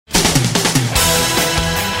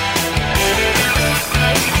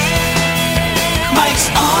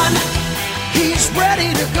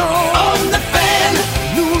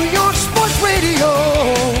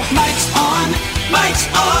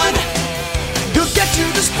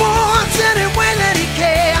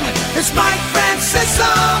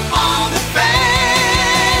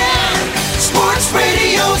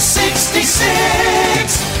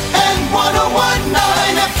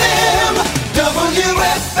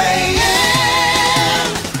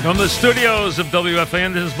From the studios of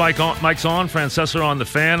WFAN, this is Mike's on, Francesa on the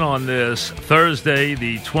Fan on this Thursday,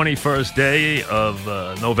 the 21st day of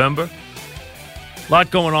November. A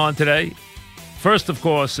lot going on today. First, of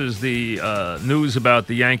course, is the news about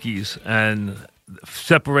the Yankees and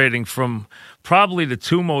separating from probably the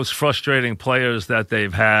two most frustrating players that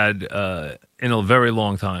they've had in a very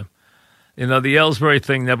long time. You know, the Ellsbury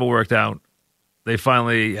thing never worked out. They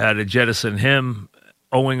finally had to jettison him,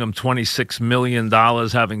 owing him $26 million,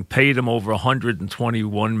 having paid him over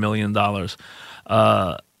 $121 million.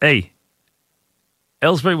 Hey,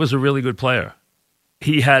 Ellsbury was a really good player.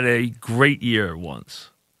 He had a great year once.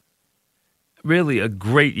 Really a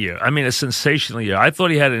great year. I mean, a sensational year. I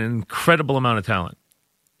thought he had an incredible amount of talent.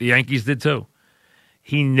 The Yankees did too.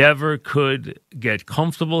 He never could get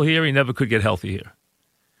comfortable here. He never could get healthy here.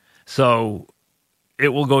 So it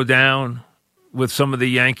will go down with some of the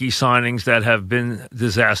Yankee signings that have been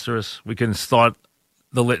disastrous. We can start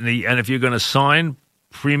the litany. And if you're going to sign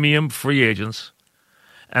premium free agents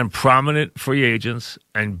and prominent free agents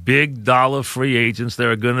and big dollar free agents, there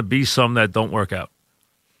are going to be some that don't work out.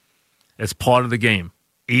 It's part of the game.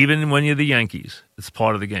 Even when you're the Yankees, it's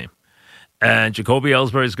part of the game. And Jacoby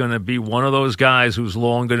Ellsbury is going to be one of those guys who's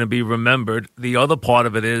long going to be remembered. The other part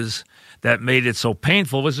of it is that made it so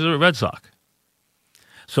painful was the Red Sox.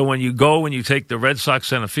 So when you go and you take the Red Sox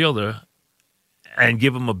center fielder and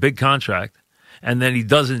give him a big contract, and then he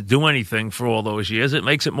doesn't do anything for all those years, it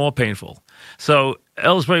makes it more painful. So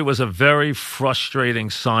Ellsbury was a very frustrating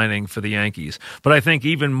signing for the Yankees. But I think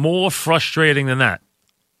even more frustrating than that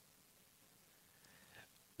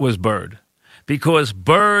was Bird. Because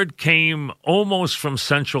Bird came almost from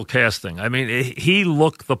central casting. I mean, he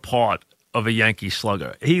looked the part of a Yankee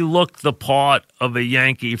slugger. He looked the part of a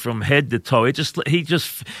Yankee from head to toe. He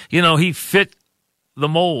just, he fit the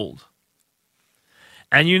mold.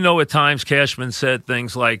 And at times Cashman said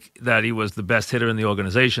things like that he was the best hitter in the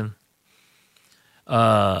organization.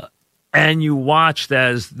 And you watched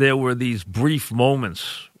as there were these brief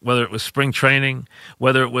moments, whether it was spring training,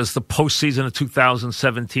 whether it was the postseason of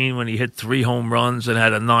 2017 when he hit 3 home runs and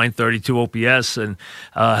had a .932 OPS and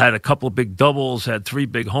had a couple of big doubles, had 3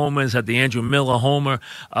 big homers, had the Andrew Miller homer,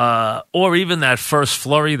 or even that first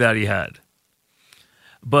flurry that he had.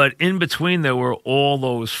 But in between, there were all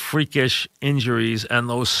those freakish injuries and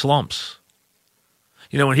those slumps.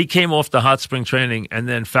 When he came off the hot spring training and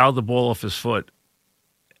then fouled the ball off his foot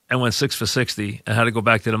and went 6 for 60 and had to go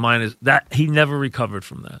back to the minors, that he never recovered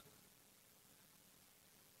from that.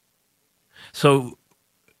 So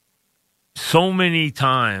many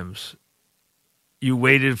times you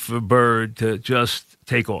waited for Bird to just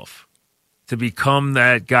take off, to become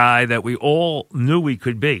that guy that we all knew he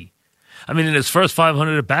could be. I mean, in his first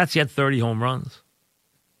 500 at-bats, he had 30 home runs.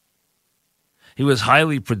 He was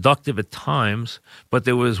highly productive at times, but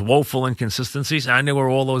there was woeful inconsistencies, and there were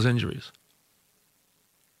all those injuries.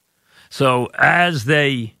 So as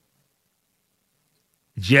they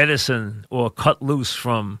jettison or cut loose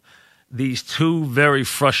from these two very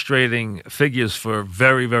frustrating figures for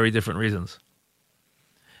very, very different reasons,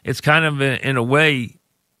 it's kind of, in a way,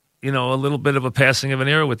 a little bit of a passing of an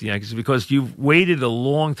era with the Yankees because you've waited a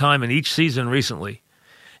long time in each season recently.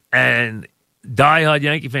 And diehard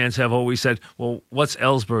Yankee fans have always said, well, what's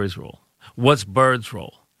Ellsbury's role? What's Bird's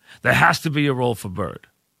role? There has to be a role for Bird.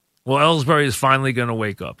 Well, Ellsbury is finally going to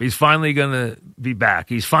wake up. He's finally going to be back.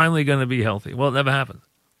 He's finally going to be healthy. Well, it never happened.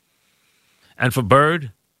 And for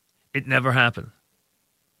Bird, it never happened.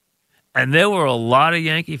 And there were a lot of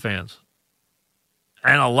Yankee fans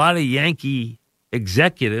and a lot of Yankee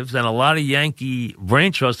executives and a lot of Yankee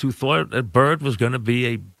brain trusts who thought that Bird was going to be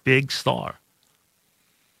a big star.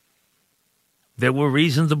 There were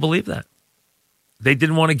reasons to believe that. They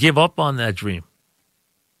didn't want to give up on that dream.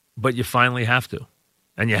 But you finally have to.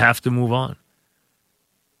 And you have to move on.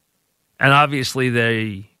 And obviously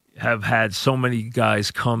they have had so many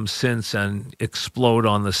guys come since and explode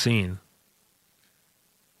on the scene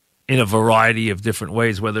in a variety of different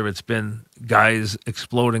ways, whether it's been guys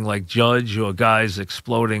exploding like Judge or guys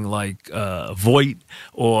exploding like Voit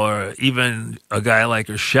or even a guy like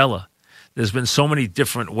Urshela. There's been so many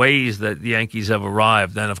different ways that the Yankees have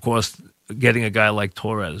arrived. And, of course, getting a guy like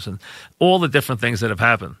Torres and all the different things that have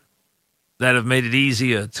happened that have made it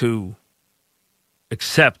easier to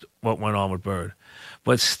accept what went on with Bird.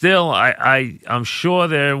 But still, I'm sure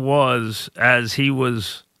there was, as he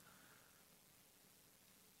was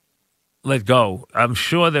let go, I'm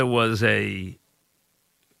sure there was a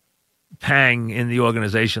pang in the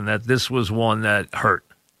organization that this was one that hurt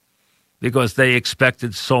because they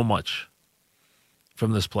expected so much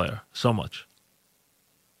from this player, so much.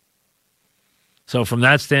 So from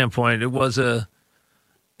that standpoint, it was a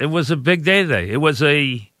It was a big day today. It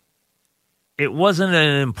wasn't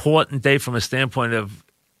an important day from a standpoint of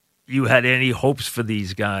you had any hopes for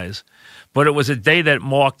these guys, but it was a day that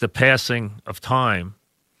marked the passing of time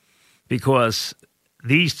because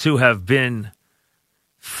these two have been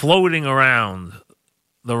floating around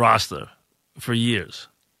the roster for years.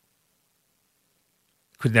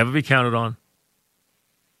 Could never be counted on.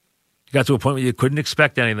 You got to a point where you couldn't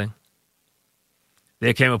expect anything.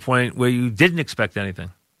 There came a point where you didn't expect anything.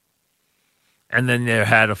 And then there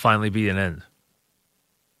had to finally be an end.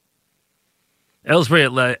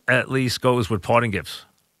 Ellsbury at least goes with parting gifts.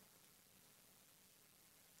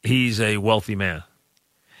 He's a wealthy man.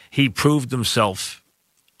 He proved himself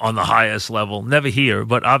on the highest level. Never here,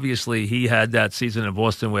 but obviously he had that season in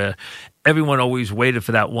Boston where everyone always waited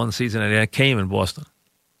for that one season, and it came in Boston.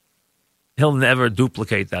 He'll never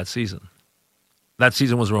duplicate that season. That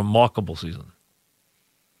season was a remarkable season.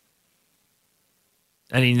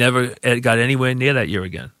 And he never got anywhere near that year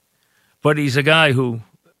again. But he's a guy who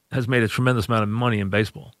has made a tremendous amount of money in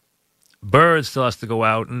baseball. Bird still has to go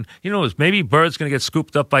out. And, maybe Bird's going to get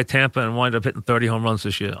scooped up by Tampa and wind up hitting 30 home runs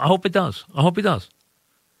this year. I hope it does. I hope he does.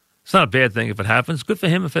 It's not a bad thing if it happens. Good for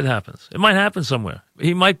him if it happens. It might happen somewhere.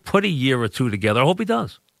 He might put a year or two together. I hope he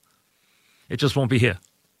does. It just won't be here.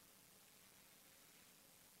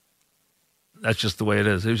 That's just the way it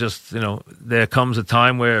is. It was just, there comes a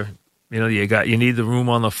time where, you need the room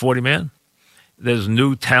on the 40-man. There's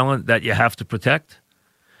new talent that you have to protect.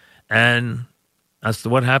 And that's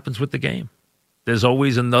what happens with the game. There's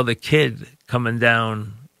always another kid coming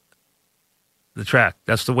down the track.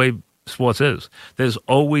 That's the way sports is. There's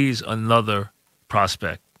always another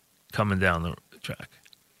prospect coming down the track.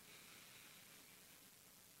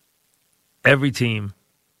 Every team,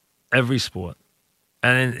 every sport.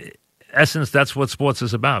 And in essence, that's what sports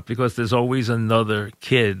is about, because there's always another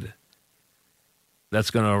kid that's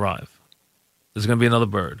going to arrive. There's going to be another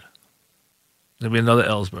Bird. There's going to be another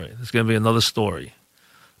Ellsbury. There's going to be another Story.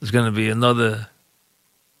 There's going to be another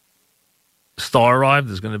star arrive.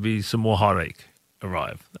 There's going to be some more heartache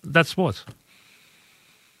arrive. That's sports.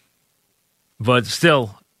 But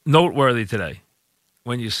still, noteworthy today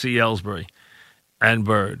when you see Ellsbury and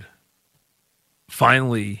Bird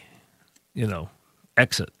finally,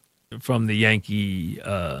 exit from the Yankee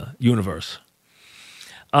universe.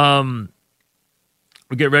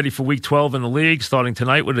 We get ready for Week 12 in the league, starting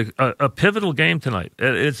tonight with a pivotal game tonight.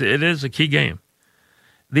 It is a key game.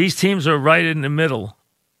 These teams are right in the middle.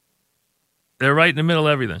 They're right in the middle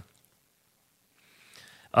of everything.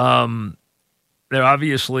 They're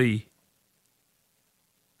obviously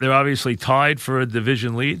tied for a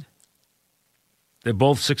division lead. They're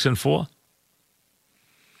both 6-4.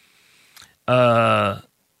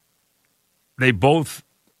 They both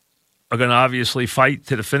are going to obviously fight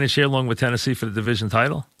to the finish here along with Tennessee for the division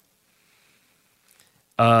title.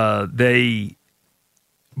 They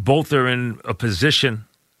both are in a position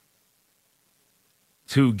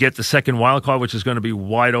to get the second wild card, which is going to be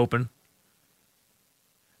wide open.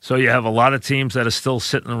 So you have a lot of teams that are still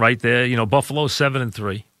sitting right there. Buffalo's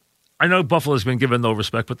 7-3. I know Buffalo's been given no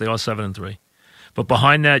respect, but they are 7-3. But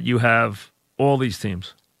behind that, you have all these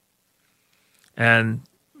teams. And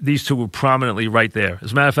these two were prominently right there.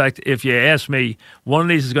 As a matter of fact, if you ask me, one of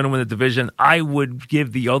these is going to win the division, I would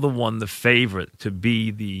give the other one the favorite to be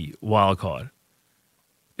the wild card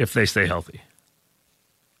if they stay healthy.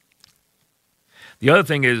 The other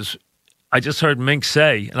thing is, I just heard Mink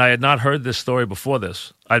say, and I had not heard this story before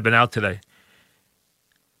this. I'd been out today.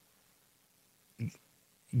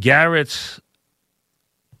 Garrett's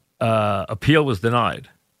appeal was denied.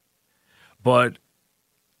 But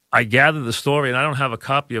I gathered the story, and I don't have a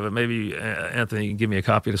copy of it. Maybe Anthony can give me a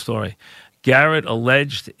copy of the story. Garrett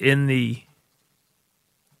alleged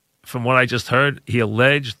from what I just heard, he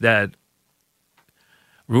alleged that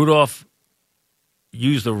Rudolph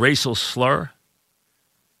used a racial slur.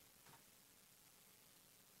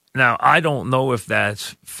 Now, I don't know if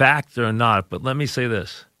that's fact or not, but let me say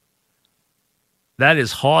this. That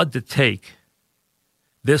is hard to take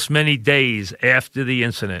this many days after the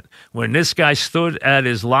incident, when this guy stood at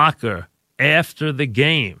his locker after the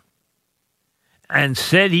game and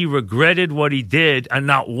said he regretted what he did and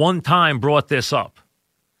not one time brought this up.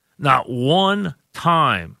 Not one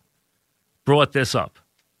time brought this up.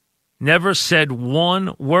 Never said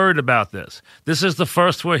one word about this. This is the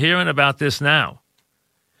first we're hearing about this now.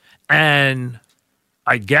 And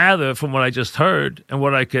I gather from what I just heard and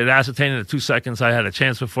what I could ascertain in the 2 seconds I had a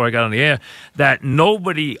chance before I got on the air, that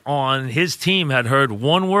nobody on his team had heard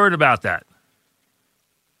one word about that.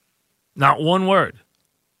 Not one word.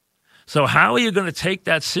 So how are you going to take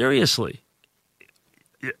that seriously?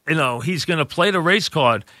 he's going to play the race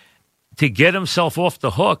card to get himself off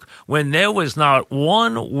the hook when there was not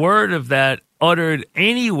one word of that uttered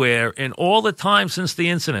anywhere in all the time since the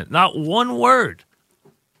incident. Not one word.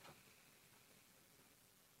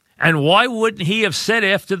 And why wouldn't he have said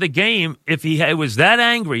after the game, if he was that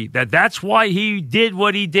angry, that's why he did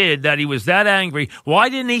what he did, that he was that angry? Why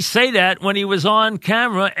didn't he say that when he was on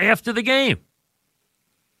camera after the game?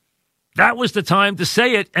 That was the time to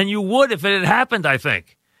say it, and you would if it had happened, I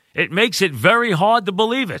think. It makes it very hard to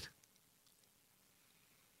believe it.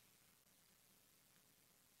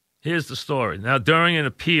 Here's the story. Now, during an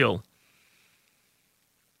appeal,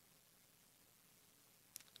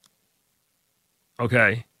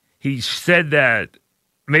 he said that,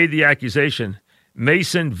 made the accusation.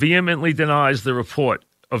 Mason vehemently denies the report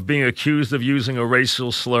of being accused of using a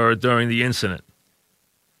racial slur during the incident.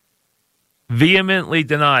 Vehemently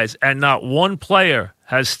denies. And not one player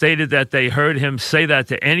has stated that they heard him say that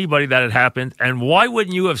to anybody that had happened. And why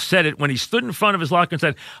wouldn't you have said it when he stood in front of his locker and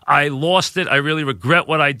said, I lost it, I really regret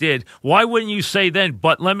what I did? Why wouldn't you say then,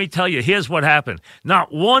 but let me tell you, here's what happened?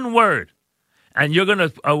 Not one word. And you're going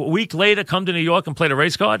to, a week later, come to New York and play the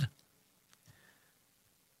race card?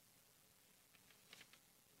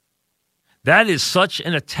 That is such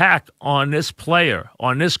an attack on this player,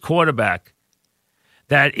 on this quarterback,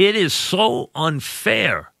 that it is so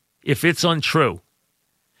unfair if it's untrue.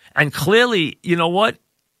 And clearly, you know what?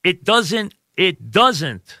 It doesn't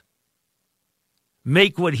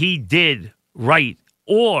make what he did right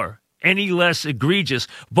or any less egregious,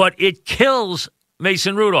 but it kills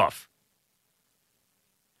Mason Rudolph.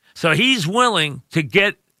 So he's willing to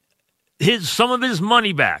get some of his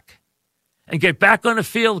money back and get back on the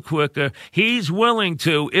field quicker. He's willing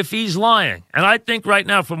to, if he's lying. And I think right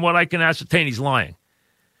now, from what I can ascertain, he's lying.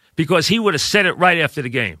 Because he would have said it right after the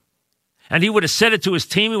game. And he would have said it to his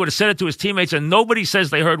team. He would have said it to his teammates. And nobody says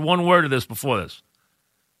they heard one word of this before this.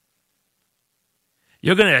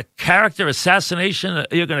 You're going to character assassinate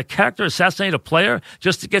a player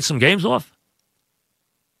just to get some games off?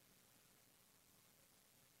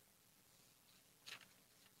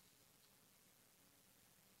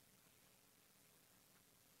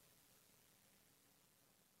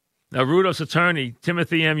 Now, Rudolph's attorney,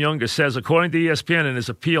 Timothy M. Younger, says, according to ESPN in his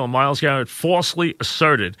appeal, Myles Garrett falsely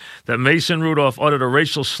asserted that Mason Rudolph uttered a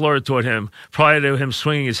racial slur toward him prior to him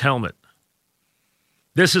swinging his helmet.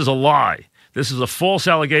 This is a lie. This is a false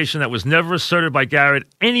allegation that was never asserted by Garrett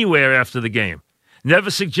anywhere after the game, never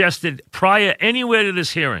suggested prior anywhere to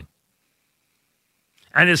this hearing,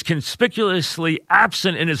 and is conspicuously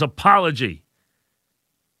absent in his apology.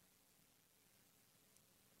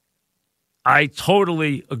 I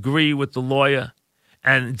totally agree with the lawyer,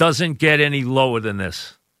 and doesn't get any lower than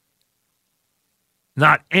this.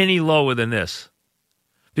 Not any lower than this.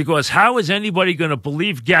 Because how is anybody going to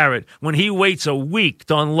believe Garrett when he waits a week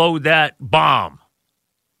to unload that bomb?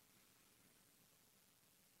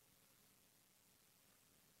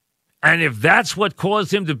 And if that's what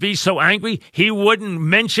caused him to be so angry, he wouldn't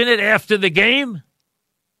mention it after the game?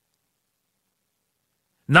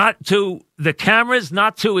 Not to the cameras,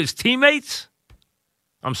 not to his teammates?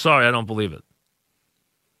 I'm sorry, I don't believe it.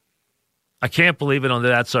 I can't believe it under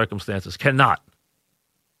that circumstances. Cannot.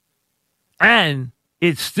 And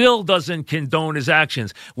it still doesn't condone his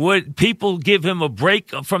actions. Would people give him a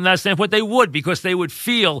break from that standpoint? They would, because they would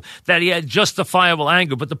feel that he had justifiable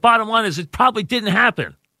anger. But the bottom line is it probably didn't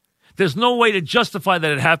happen. There's no way to justify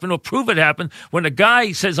that it happened or prove it happened when a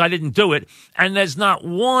guy says, I didn't do it, and there's not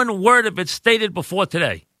one word of it stated before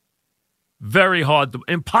today. Very hard,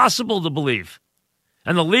 impossible to believe.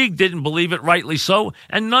 And the league didn't believe it, rightly so,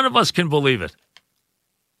 and none of us can believe it.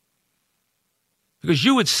 Because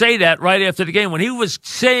you would say that right after the game. When he was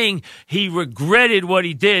saying he regretted what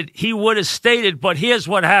he did, he would have stated, but here's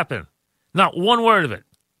what happened. Not one word of it.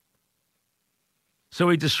 So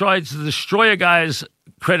he tries to destroy a guy's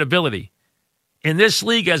credibility. In this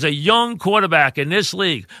league, as a young quarterback in this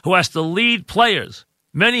league who has to lead players,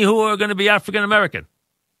 many who are going to be African-American,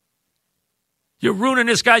 you're ruining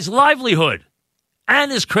this guy's livelihood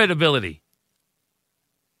and his credibility.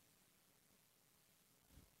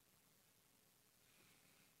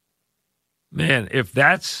 Man, if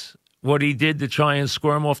that's what he did to try and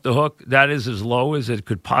squirm off the hook, that is as low as it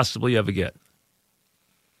could possibly ever get.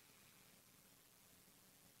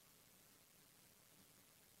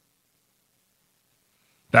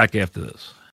 Back after this.